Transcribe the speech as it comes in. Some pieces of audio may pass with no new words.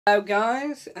Hello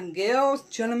guys and girls,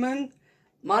 gentlemen,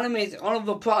 my name is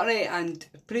Oliver Presley and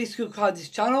please subscribe to this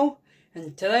channel,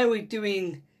 and today we're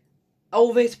doing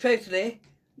Elvis Presley.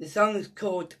 The song is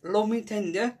called Love Me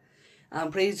Tender,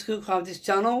 and please subscribe to this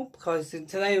channel because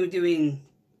today we're doing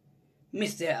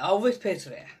Mr. Elvis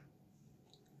Presley.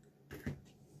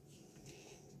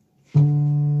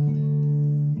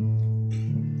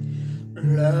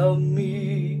 Love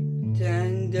me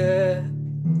tender,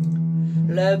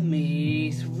 love me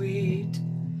sweet,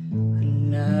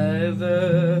 and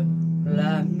never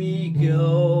let me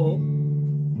go.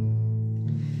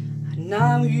 And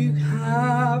now you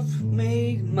have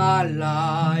made my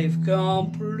life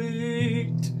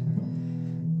complete,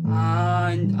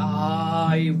 and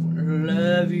I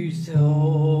love you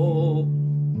so.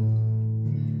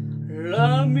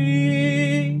 Love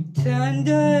me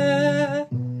tender,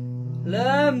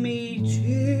 love me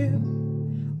true,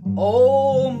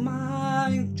 all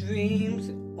my dreams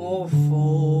are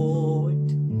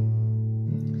fulfilled.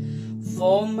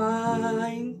 For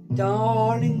my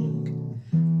darling,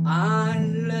 I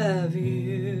love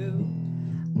you,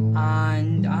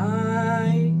 and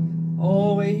I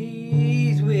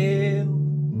always will.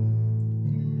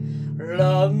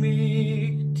 Love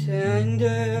me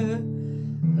tender,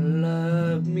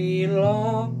 love me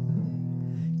long,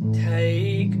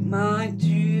 take mine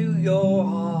to your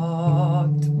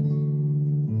heart.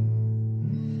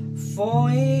 For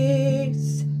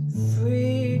it's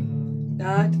free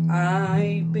that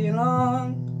I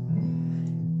belong,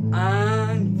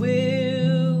 and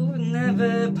will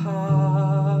never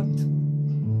part.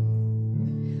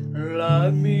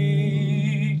 Love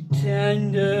me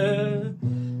tender,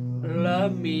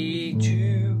 love me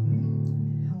true,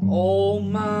 all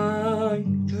my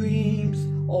dreams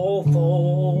are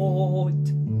fulfilled.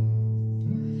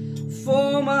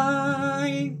 For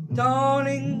my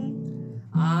darling,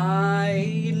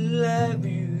 I love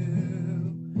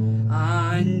you,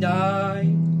 and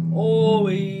I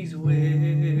always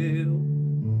will.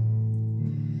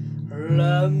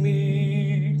 Love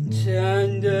me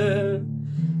tender,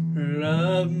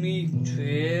 love me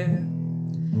true,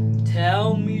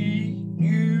 tell me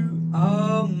you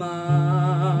are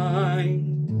mine.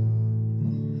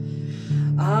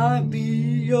 I'll be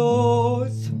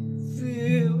yours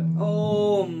through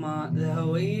all my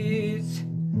days,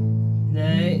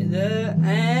 the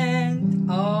end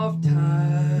of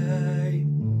time.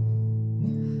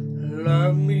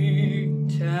 Love me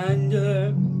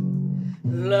tender,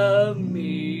 love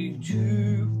me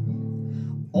true,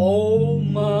 all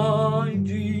my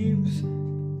dreams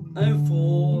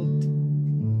unfold.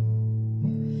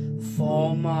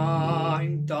 For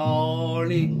my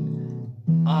darling,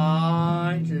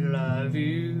 I love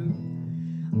you,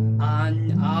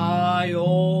 and I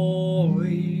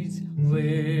always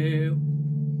will.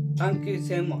 Thank you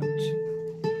so much.